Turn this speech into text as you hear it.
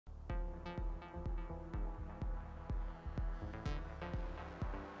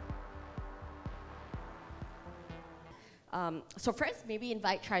So first, maybe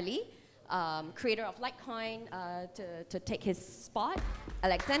invite Charlie, creator of Litecoin, to take his spot.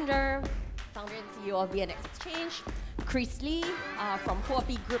 Alexander, founder and CEO of VNX Exchange. Chris Lee from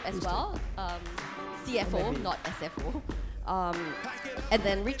Huobi Group as well, CFO, not SFO. And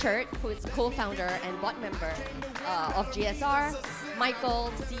then Richard, who is co-founder and board member of GSR.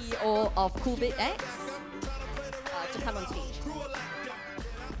 Michael, CEO of CoolbitX, to come on stage.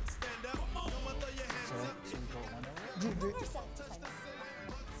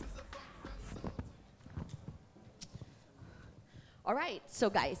 All right, so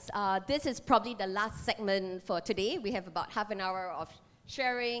guys, this is probably the last segment for today. We have about half an hour of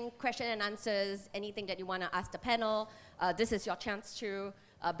sharing, question and answers, anything that you want to ask the panel. This is your chance to,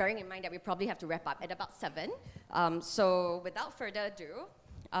 bearing in mind that we probably have to wrap up at about 7. So without further ado,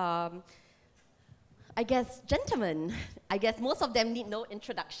 I guess, gentlemen, I guess most of them need no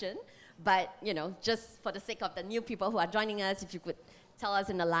introduction, but you know, just for the sake of the new people who are joining us, if you could tell us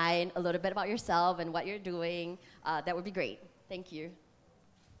in a line a little bit about yourself and what you're doing, that would be great. Thank you.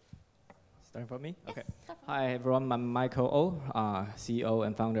 Starting from me? Yes, okay. Hi everyone, I'm Michael Oh, CEO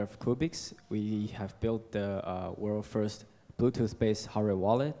and founder of CoolbitX. We have built the world's first Bluetooth-based hardware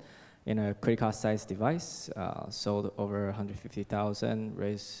wallet in a credit card size device, sold over 150,000,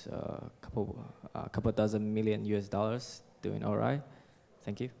 raised a couple dozen million US dollars, doing all right.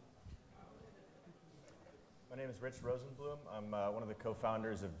 Thank you. My name is Rich Rosenblum. I'm one of the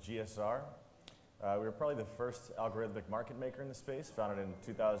co-founders of GSR. We were probably the first algorithmic market maker in the space, founded in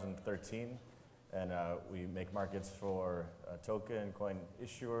 2013. And we make markets for token and coin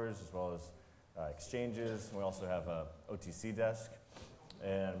issuers, as well as exchanges. And we also have an OTC desk.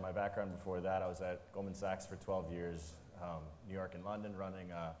 And my background before that, I was at Goldman Sachs for 12 years, New York and London,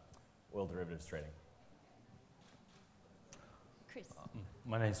 running oil derivatives trading. Chris.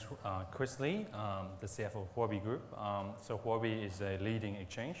 My name is Chris Lee, the CFO of Huobi Group. So Huobi is a leading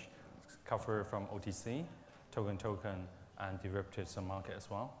exchange, covered from OTC, token, and derivatives market as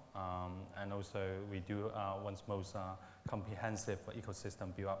well. And also we do one's most comprehensive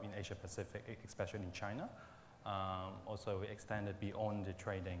ecosystem built up in Asia Pacific, especially in China. Also we extended beyond the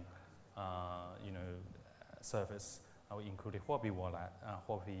trading service. We included Huobi Wallet,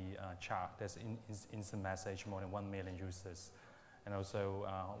 Huobi Chat, that's instant message, more than 1 million users. And also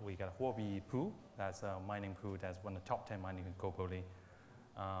we got Huobi Pool, that's a mining pool that's one of the top 10 mining globally.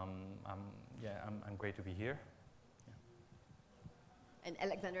 I'm great to be here. Yeah. And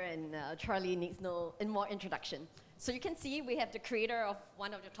Alexander and Charlie needs no more introduction. So you can see we have the creator of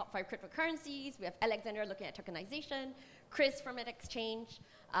one of the top 5 cryptocurrencies. We have Alexander looking at tokenization, Chris from Exchange,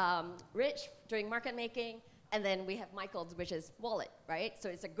 Rich doing market making, and then we have Michael's, which is wallet, right? So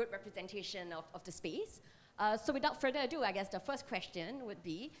it's a good representation of the space. So without further ado, I guess the first question would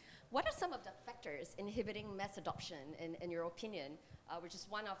be, what are some of the factors inhibiting mass adoption, in your opinion, which is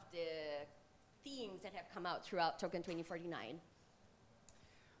one of the themes that have come out throughout Token 2049?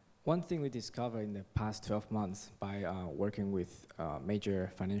 One thing we discovered in the past 12 months by working with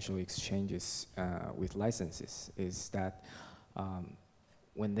major financial exchanges with licenses is that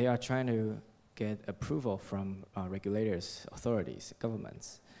when they are trying to get approval from regulators, authorities,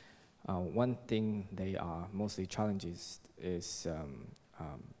 governments, one thing they are mostly challenges is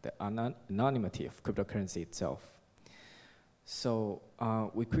the anonymity of cryptocurrency itself. So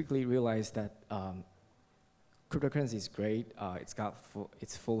we quickly realized that cryptocurrency is great.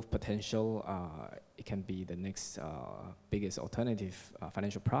 It's full of potential. It can be the next biggest alternative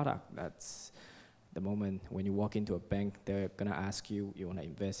financial product. That's the moment when you walk into a bank, they're gonna ask you want to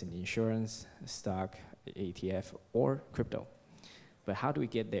invest in insurance, stock, ETF, or crypto. But how do we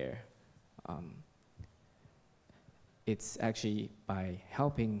get there? It's actually by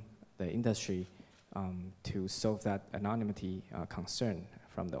helping the industry to solve that anonymity concern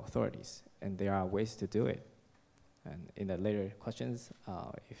from the authorities. And there are ways to do it. And in the later questions,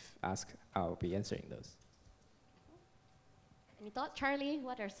 if asked, I'll be answering those. Any thoughts, Charlie?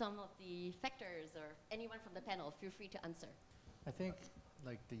 What are some of the factors, or anyone from the panel, feel free to answer. I think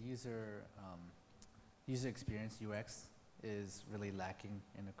like the user experience, UX, is really lacking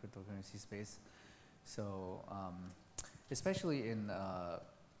in the cryptocurrency space. So especially in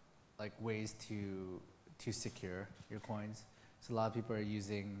like ways to secure your coins. So a lot of people are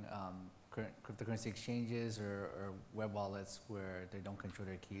using cryptocurrency exchanges or web wallets where they don't control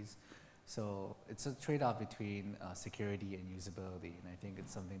their keys. So it's a trade-off between security and usability, and I think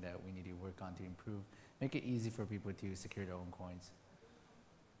it's something that we need to work on to improve, make it easy for people to secure their own coins.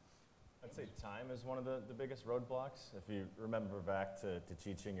 I'd say time is one of the biggest roadblocks. If you remember back to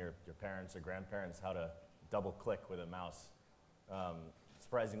teaching your parents or grandparents how to double-click with a mouse, it's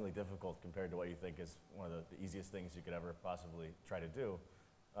surprisingly difficult compared to what you think is one of the easiest things you could ever possibly try to do.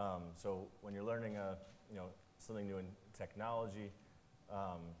 So when you're learning something new in technology,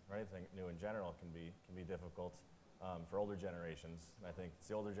 or anything new in general can be difficult for older generations. And I think it's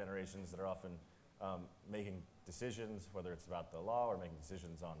the older generations that are often making decisions, whether it's about the law or making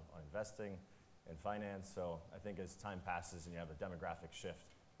decisions on investing and finance. So I think as time passes and you have a demographic shift,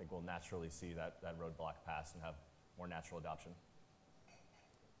 I think we'll naturally see that roadblock pass and have more natural adoption.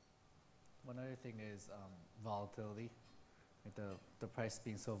 One other thing is volatility. Like the price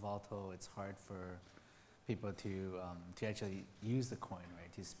being so volatile, it's hard for people to actually use the coin,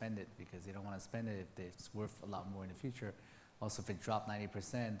 right? To spend it, because they don't want to spend it if it's worth a lot more in the future. Also, if it dropped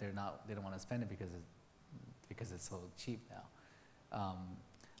 90%, they don't want to spend it because it's so cheap now.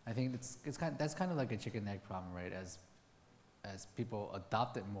 I think that's kind of like a chicken egg problem, right? As people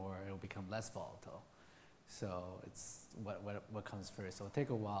adopt it more, it'll become less volatile. So it's what comes first. So it'll take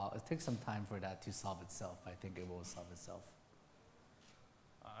a while. It'll take some time for that to solve itself. I think it will solve itself.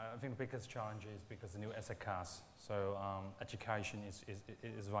 I think the biggest challenge is because the new asset class. So education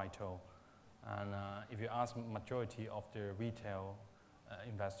is vital. And if you ask majority of the retail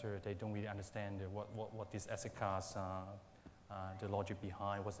investor, they don't really understand what this asset class, the logic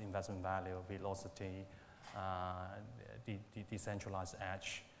behind, what's the investment value, velocity, the decentralized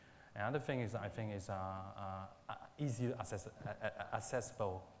edge. Another thing is, I think, is easy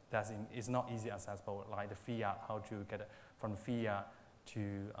accessible. It's not easy accessible, like the fiat, how to get it from fiat to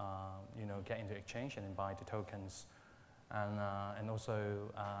get into exchange and then buy the tokens. And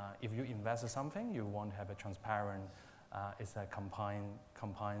also, if you invest in something, you want to have a transparent, it's a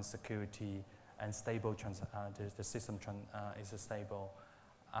combined security and stable, the system is stable.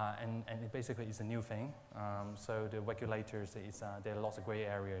 And it basically is a new thing. So the regulators, there are lots of gray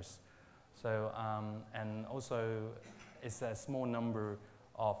areas. So, and also, it's a small number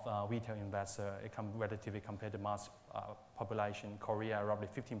of retail investors, relatively compared to mass population. Korea, roughly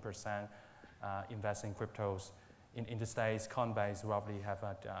 15% invest in cryptos. In the States, Coinbase roughly have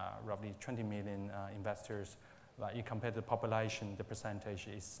roughly 20 million investors. But you compare the population, the percentage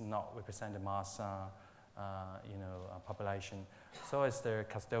is not represent the mass population. So is the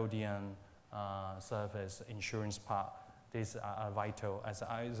custodian service, insurance part. These are vital. It's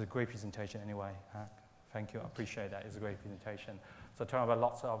a great presentation anyway. Thank you, I appreciate that. It's a great presentation. So talking about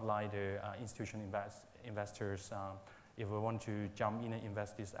lots of like the institutional investors, if we want to jump in and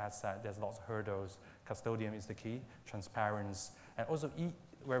invest this asset, there's lots of hurdles. Custodian is the key, transparency, and also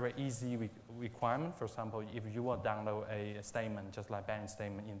very easy requirement. For example, if you want to download a statement, just like bank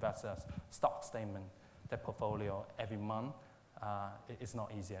statement, investors, stock statement, that portfolio every month, it's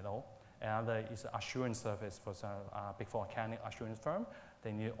not easy at all. Another is assurance service for some Big Four accounting assurance firm.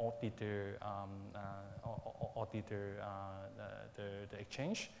 They need to audit the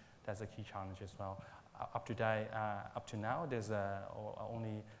exchange. That's a key challenge as well. Up to now, there's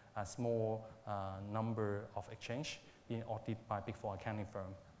only a small number of exchange being audited by Big Four accounting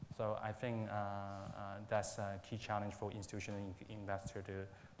firm. So I think that's a key challenge for institutional investor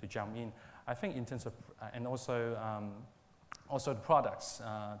to jump in. I think in terms of, and also the products,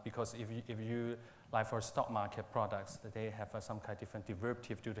 because if you like for stock market products, they have some kind of different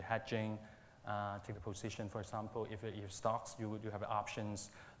derivative due to hedging, take the position, for example, if stocks, you have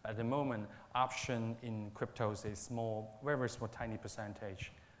options. At the moment, option in cryptos is small, very small, tiny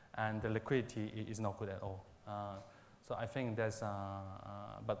percentage, and the liquidity is not good at all. So I think there's,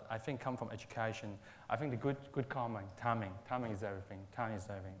 but I think come from education. I think the good comment, timing is everything. Time is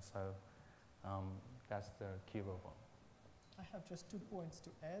everything. So that's the key role. I have just 2 points to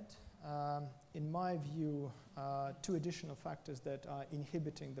add. In my view, 2 additional factors that are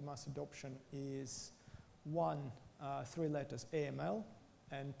inhibiting the mass adoption is 1, 3 letters AML,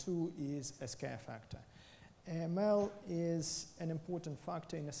 and 2 is a scare factor. AML is an important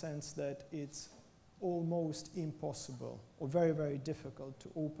factor in a sense that it's almost impossible or very, very difficult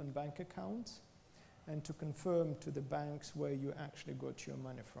to open bank accounts and to confirm to the banks where you actually got your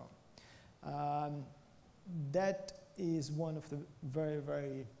money from. That is one of the very,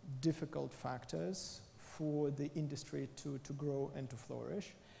 very difficult factors for the industry to grow and to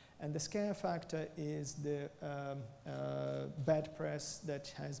flourish. And the scare factor is the bad press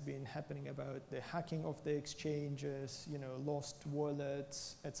that has been happening about the hacking of the exchanges, lost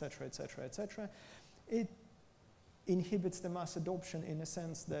wallets, etc., etc., etc. It inhibits the mass adoption in a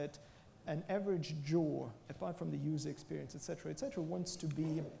sense that an average Joe, apart from the user experience, etc., etc., wants to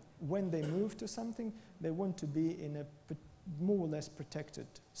be, when they move to something, they want to be in a more or less protected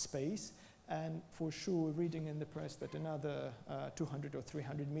space. And for sure, reading in the press that another 200 or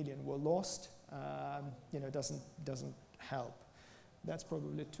 300 million were lost, doesn't help. That's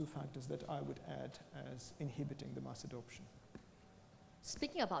probably two factors that I would add as inhibiting the mass adoption.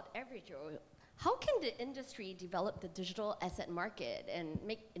 Speaking about average Joe, how can the industry develop the digital asset market and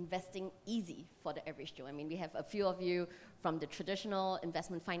make investing easy for the average Joe? I mean, we have a few of you from the traditional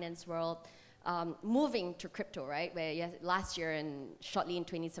investment finance world moving to crypto, right? Where last year and shortly in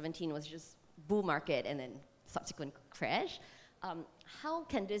 2017 was just bull market and then subsequent crash. How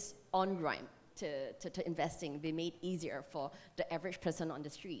can this on-ramp to investing be made easier for the average person on the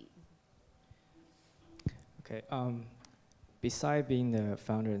street? Okay. Besides being the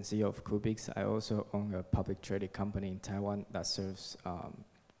founder and CEO of CoolbitX, I also own a public traded company in Taiwan that serves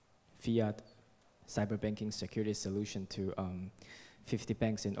fiat cyber banking security solution to 50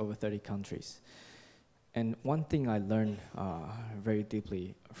 banks in over 30 countries. And one thing I learned very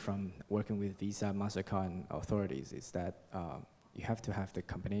deeply from working with Visa, MasterCard, and authorities is that you have to have the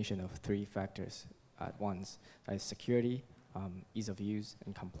combination of three factors at once. That is security, ease of use,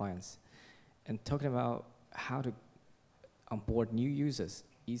 and compliance. And talking about how to onboard new users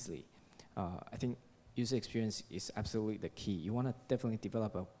easily, I think user experience is absolutely the key. You want to definitely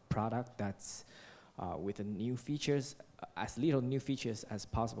develop a product that's with the new features, as little new features as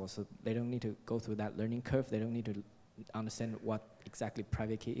possible, so they don't need to go through that learning curve. They don't need to understand what exactly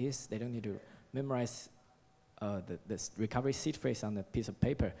private key is. They don't need to memorize the recovery seed phrase on a piece of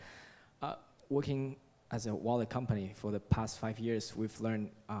paper. Working as a wallet company for the past 5 years, we've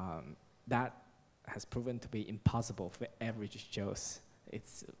learned that has proven to be impossible for average Joes.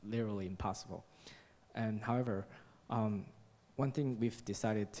 It's literally impossible. And however, one thing we've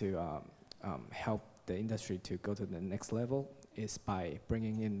decided to help the industry to go to the next level is by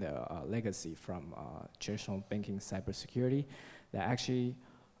bringing in the legacy from traditional banking cybersecurity, that actually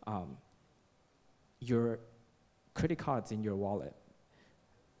your credit cards in your wallet,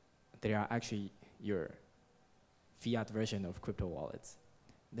 they are actually your fiat version of crypto wallets.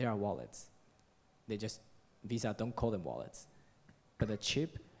 They are wallets. They just, Visa don't call them wallets. But the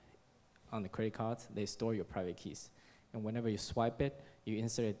chip on the credit cards, they store your private keys. And whenever you swipe it, you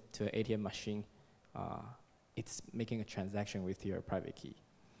insert it to an ATM machine, it's making a transaction with your private key.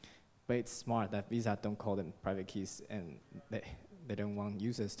 But it's smart that Visa don't call them private keys, and they don't want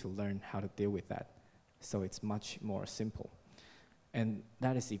users to learn how to deal with that. So it's much more simple. And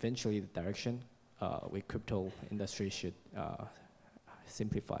that is eventually the direction where crypto industry should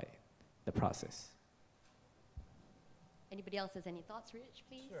simplify the process. Anybody else has any thoughts, Rich,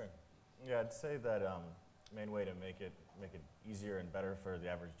 please? Sure. Yeah, I'd say that the main way to make it easier and better for the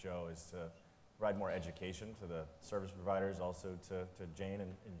average Joe is to provide more education to the service providers, also to Jane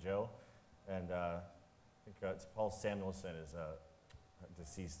and Joe. And I think it's Paul Samuelson is a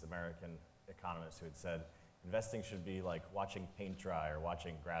deceased American economist who had said, investing should be like watching paint dry or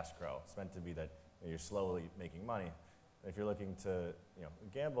watching grass grow. It's meant to be that you're slowly making money. If you're looking to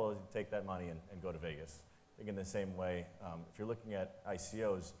gamble, you take that money and go to Vegas. I think in the same way, if you're looking at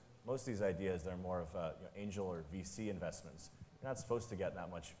ICOs, most of these ideas, they're more of angel or VC investments. You're not supposed to get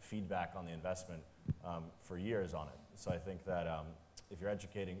that much feedback on the investment for years on it. So I think that if you're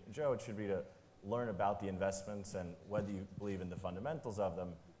educating Joe, it should be to learn about the investments and whether you believe in the fundamentals of them,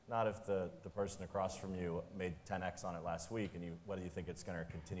 not if the person across from you made 10x on it last week and whether you think it's going to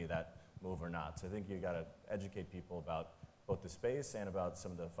continue that move or not. So I think you got to educate people about both the space and about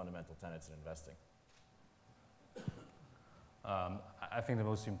some of the fundamental tenets in investing. I think the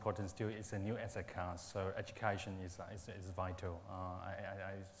most important still is a new asset class, so education is vital.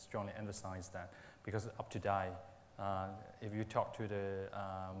 I strongly emphasize that, because up to date, if you talk to the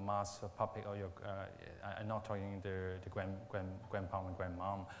mass public, or I'm not talking the grandpa and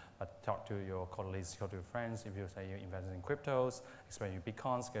grandmom, but talk to your colleagues, talk to your friends. If you say you invest in cryptos, especially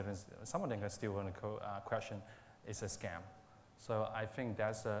Bitcoins, some of them are still going to question, it's a scam. So I think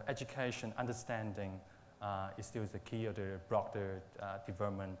that's education, understanding is still the key of the broader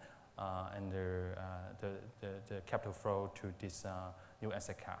development and the capital flow to this new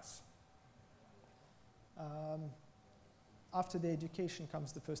asset class. After the education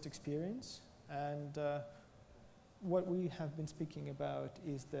comes the first experience, and what we have been speaking about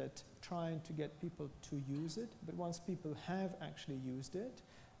is that trying to get people to use it, but once people have actually used it,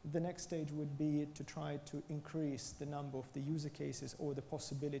 the next stage would be to try to increase the number of the user cases or the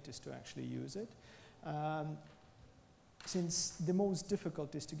possibilities to actually use it. Since the most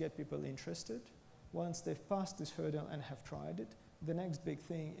difficult is to get people interested, once they've passed this hurdle and have tried it, the next big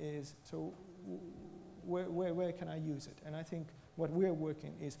thing is, so where can I use it? And I think what we're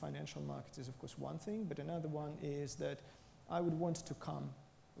working is financial markets is of course one thing, but another one is that I would want to come,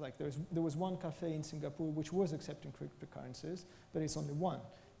 like there was one cafe in Singapore which was accepting cryptocurrencies, but it's only one.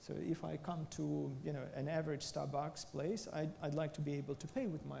 So if I come to an average Starbucks place, I'd like to be able to pay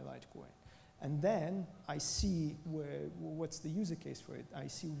with my Litecoin. And then I see what's the user case for it. I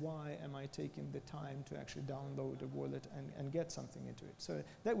see why am I taking the time to actually download a wallet and get something into it. So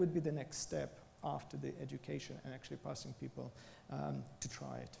that would be the next step after the education and actually passing people to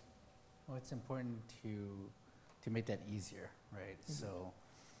try it. Well, it's important to make that easier, right? Mm-hmm. So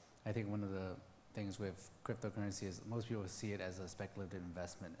I think one of the things with cryptocurrency is most people see it as a speculative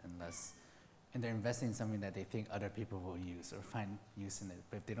investment and they're investing in something that they think other people will use or find use in it.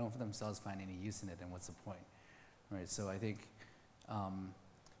 But if they don't themselves find any use in it, then what's the point, right? So I think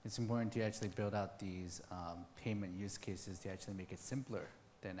it's important to actually build out these payment use cases to actually make it simpler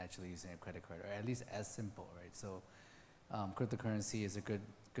than actually using a credit card, or at least as simple, right? So cryptocurrency is a good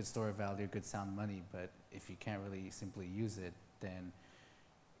store of value, good sound money, but if you can't really simply use it, then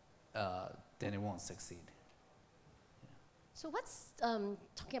it won't succeed. So what's,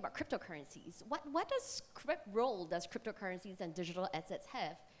 talking about cryptocurrencies, what role does cryptocurrencies and digital assets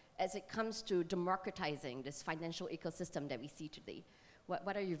have as it comes to democratizing this financial ecosystem that we see today?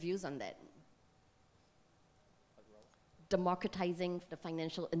 What are your views on that? Democratizing the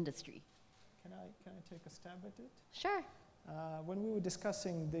financial industry. Can I take a stab at it? Sure. When we were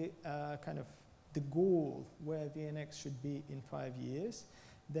discussing the the goal where VNX should be in 5 years,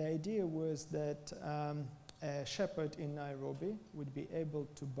 the idea was that a shepherd in Nairobi would be able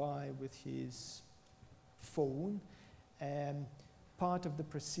to buy with his phone part of the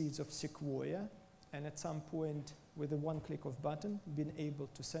proceeds of Sequoia, and at some point with a one click of button been able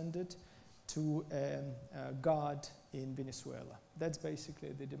to send it to a guard in Venezuela. That's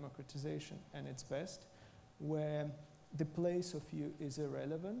basically the democratization at its best, where the place of you is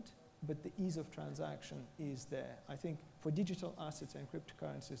irrelevant, but the ease of transaction is there. I think for digital assets and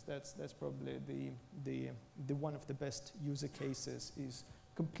cryptocurrencies, that's probably the one of the best user cases, is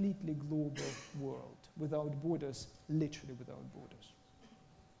completely global world without borders, literally without borders.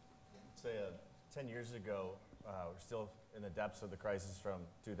 I'd say 10 years ago, we're still in the depths of the crisis from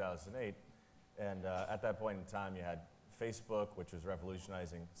 2008, and at that point in time, you had Facebook, which was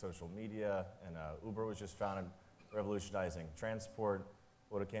revolutionizing social media, and Uber was just founded, revolutionizing transport.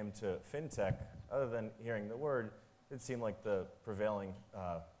 When it came to fintech, other than hearing the word, it seemed like the prevailing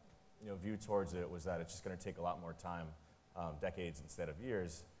view towards it was that it's just going to take a lot more time, decades instead of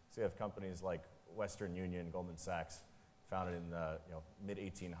years. So you have companies like Western Union, Goldman Sachs, founded in the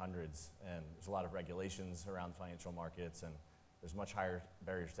mid-1800s, and there's a lot of regulations around financial markets, and there's much higher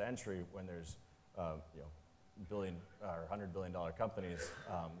barriers to entry when there's billion or $100 billion companies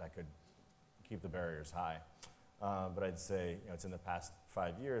that could keep the barriers high. But I'd say it's in the past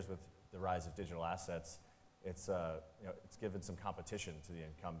 5 years with the rise of digital assets, it's given some competition to the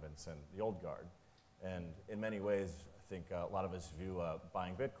incumbents and the old guard. And in many ways, I think a lot of us view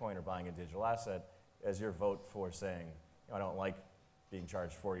buying Bitcoin or buying a digital asset as your vote for saying, I don't like being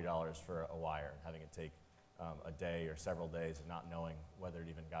charged $40 for a wire and having it take a day or several days and not knowing whether it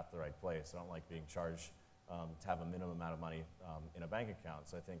even got the right place. I don't like being charged to have a minimum amount of money in a bank account.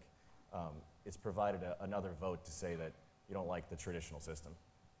 So I think it's provided another vote to say that you don't like the traditional system.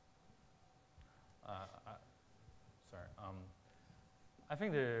 I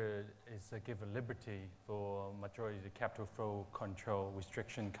think there is a given liberty for majority of the capital flow control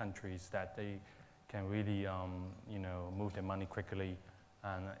restriction countries that they can really move their money quickly.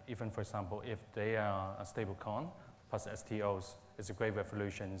 And even, for example, if they are a stable coin plus STOs, it's a great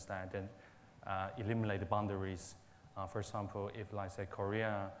revolution that then eliminate the boundaries. For example, if, like, say,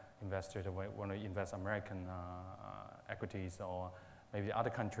 Korea investors want to invest American equities, or maybe other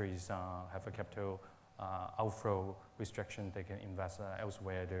countries have a capital outflow restriction, they can invest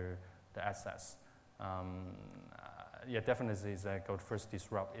elsewhere the assets. Yeah, definitely is that first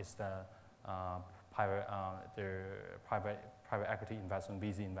disrupt is the private equity investment,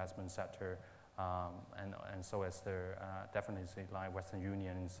 VC investment sector, and so as the definitely like Western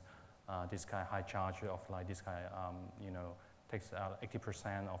Unions, this kind of high charge of like this kind takes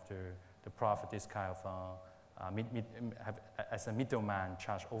 80% of the profit. This kind of as a middleman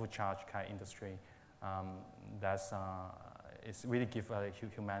overcharge kind of industry. It's really give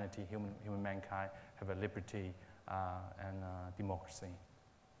humanity, human mankind have a liberty and democracy.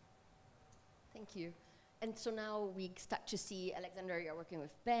 Thank you. And so now we start to see, Alexander, you're working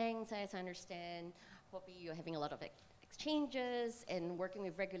with banks, as I understand. Huobi, you're having a lot of exchanges and working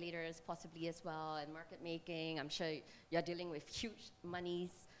with regulators possibly as well, and market making. I'm sure you're dealing with huge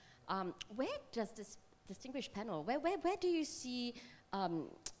monies. Where does this distinguished panel, where do you see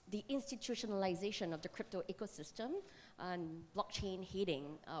the institutionalization of the crypto ecosystem and blockchain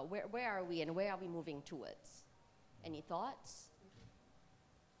heading? Where are we and where are we moving towards? Any thoughts?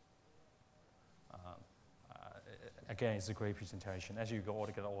 again, it's a great presentation. As you go all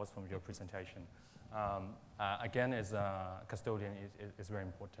together, always from your presentation. Again, as a custodian is very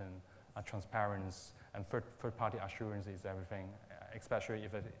important. Transparency and third-party assurance is everything, especially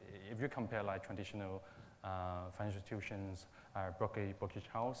if you compare like traditional financial institutions, brokerage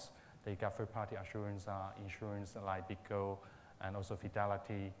house, they got third-party assurance, insurance like BitGo, and also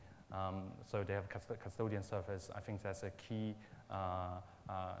Fidelity. So they have custodian service. I think that's a key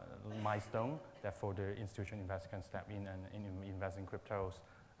milestone that for the institutional investor can step in and invest in cryptos.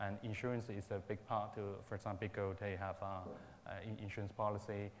 And insurance is a big part. For example, BitGo, they have insurance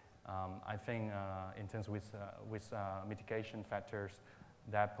policy. I think in terms with mitigation factors,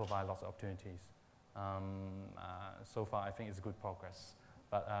 that provide lots of opportunities. So far, I think it's good progress.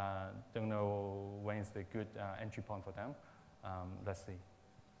 But don't know when is the good entry point for them. Let's see.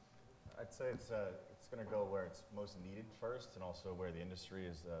 I'd say it's going to go where it's most needed first, and also where the industry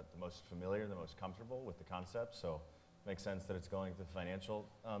is the most familiar, the most comfortable with the concept. So it makes sense that it's going to the financial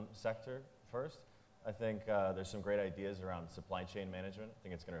sector first. I think there's some great ideas around supply chain management. I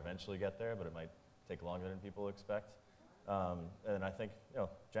think it's going to eventually get there, but it might take longer than people expect. And I think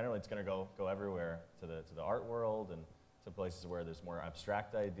generally it's going to go everywhere, to the art world and to places where there's more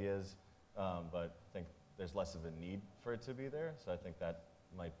abstract ideas. But I think there's less of a need for it to be there. So I think that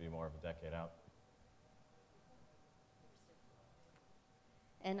might be more of a decade out.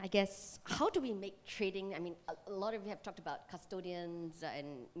 And I guess, how do we make trading, I mean, a lot of you have talked about custodians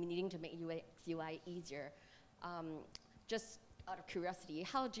and needing to make UX, UI easier. Just out of curiosity,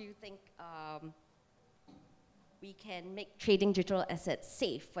 how do you think we can make trading digital assets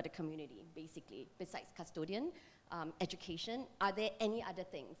safe for the community, basically, besides custodian, education? Are there any other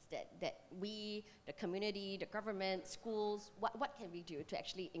things that we, the community, the government, schools, what can we do to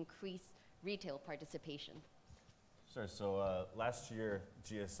actually increase retail participation? Sure. So last year,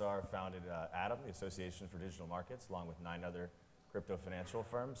 GSR founded ATOM, the Association for Digital Markets, along with 9 other crypto financial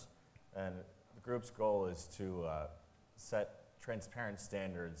firms. And the group's goal is to set transparent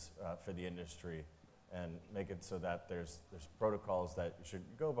standards for the industry and make it so that there's protocols that you should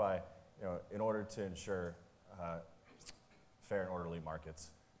go by, in order to ensure fair and orderly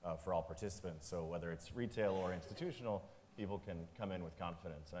markets for all participants. So whether it's retail or institutional, people can come in with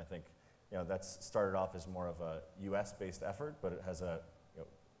confidence. And I think that's started off as more of a US-based effort, but it has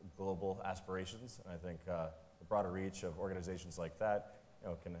global aspirations. And I think the broader reach of organizations like that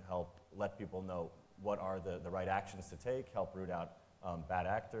can help let people know what are the right actions to take, help root out bad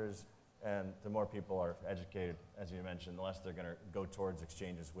actors. And the more people are educated, as you mentioned, the less they're going to go towards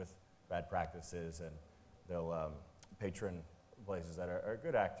exchanges with bad practices, and they'll patron places that are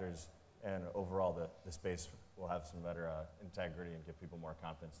good actors. And overall, the space will have some better integrity and give people more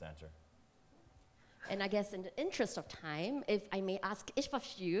confidence to enter. And I guess in the interest of time, if I may ask each of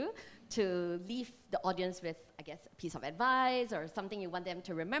you to leave the audience with, I guess, a piece of advice or something you want them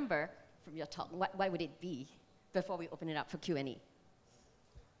to remember from your talk, what would it be before we open it up for Q&A?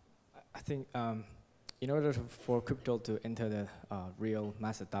 I think in order for crypto to enter the real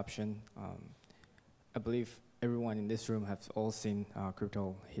mass adoption, I believe everyone in this room has all seen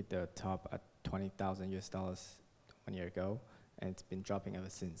crypto hit the top at $20,000 US 1 year ago, and it's been dropping ever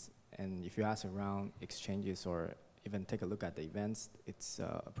since. And if you ask around exchanges or even take a look at the events, it's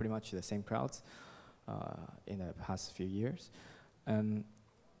pretty much the same crowds in the past few years.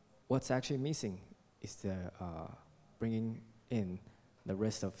 What's actually missing is the bringing in the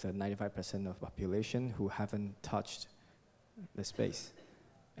rest of the 95% of population who haven't touched the space.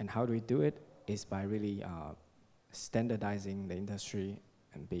 And how do we do it? Is by really standardizing the industry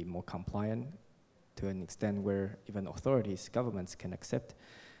and be more compliant to an extent where even authorities, governments can accept.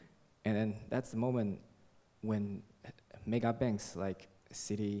 And then that's the moment when mega banks like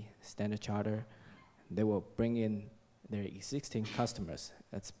Citi, Standard Chartered, they will bring in their existing customers.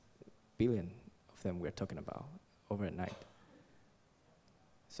 That's billion of them we're talking about overnight.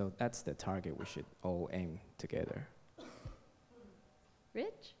 So that's the target we should all aim together.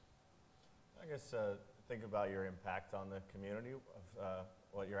 Rich? I guess think about your impact on the community, of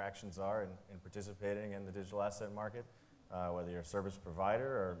what your actions are in participating in the digital asset market, whether you're a service provider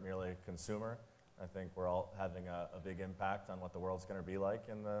or merely a consumer. I think we're all having a big impact on what the world's going to be like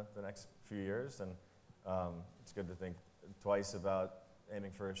in the next few years. And it's good to think twice about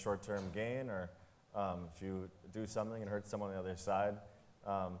aiming for a short-term gain, or if you do something and hurt someone on the other side,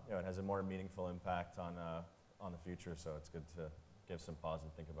 it has a more meaningful impact on the future. So it's good to give some pause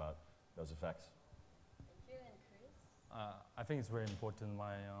and think about those effects. Thank you. And Chris? I think it's very important.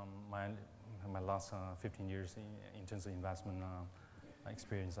 My last 15 years in terms of investment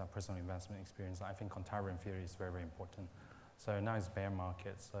experience, personal investment experience, I think contrarian theory is very, very important. So now it's bear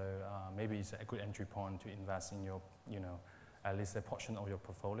market. So maybe it's a good entry point to invest in your, at least a portion of your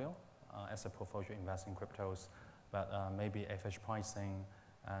portfolio. As a portfolio, invest in cryptos, but maybe average pricing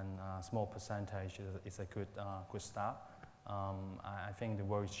and small percentage is a good start. I think the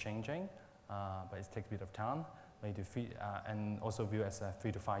world is changing, but it takes a bit of time. Maybe and also view as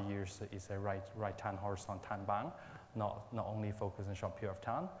 3 to 5 years is a right time horizon time bound, not only focus on short period of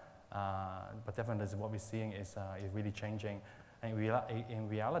time. But definitely what we're seeing is really changing. And in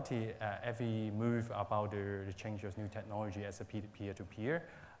reality, every move about the change of new technology as a peer-to-peer,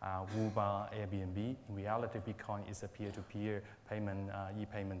 Uber, Airbnb, in reality, Bitcoin is a peer-to-peer payment,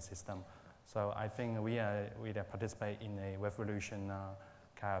 e-payment system. So I think we participate in a revolution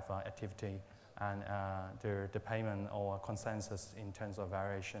kind of activity, and the payment or consensus in terms of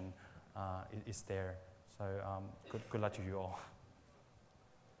variation is there. So good luck to you all.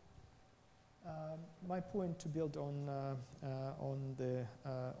 My point to build on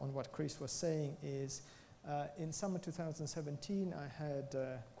what Chris was saying is, in summer 2017, I had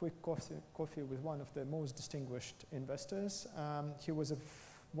a quick coffee with one of the most distinguished investors. He was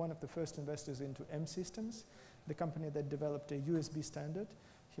one of the first investors into M Systems, the company that developed a USB standard.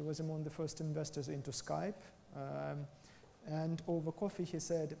 He was among the first investors into Skype. And over coffee, he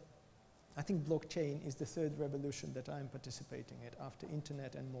said, I think blockchain is the third revolution that I'm participating in after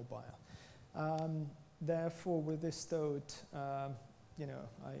internet and mobile. Therefore, with this thought,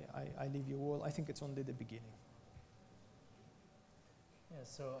 I leave you all. I think it's only the beginning. Yeah,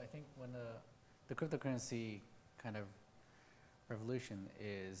 so I think when the cryptocurrency kind of revolution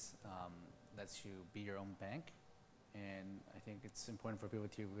is lets you be your own bank, and I think it's important for people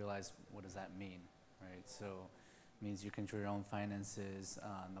to realize what does that mean, right? So it means you control your own finances.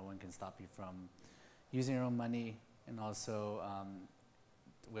 No one can stop you from using your own money, and also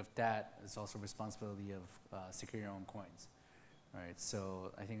with that, it's also responsibility of securing your own coins, right?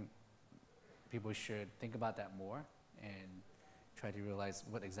 So I think people should think about that more and try to realize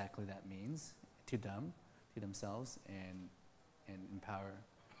what exactly that means to them, to themselves, and empower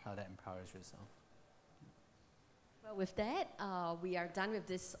how that empowers yourself. Well, with that, we are done with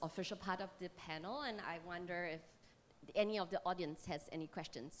this official part of the panel, and I wonder if any of the audience has any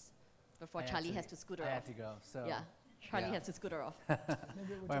questions before Charlie has to scooter off. I have to go, so. Yeah. Charlie has to scooter off.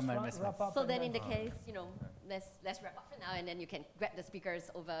 Maybe we'll just wrap up. So then in the case, let's wrap up for now, and then you can grab the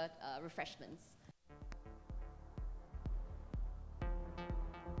speakers over refreshments.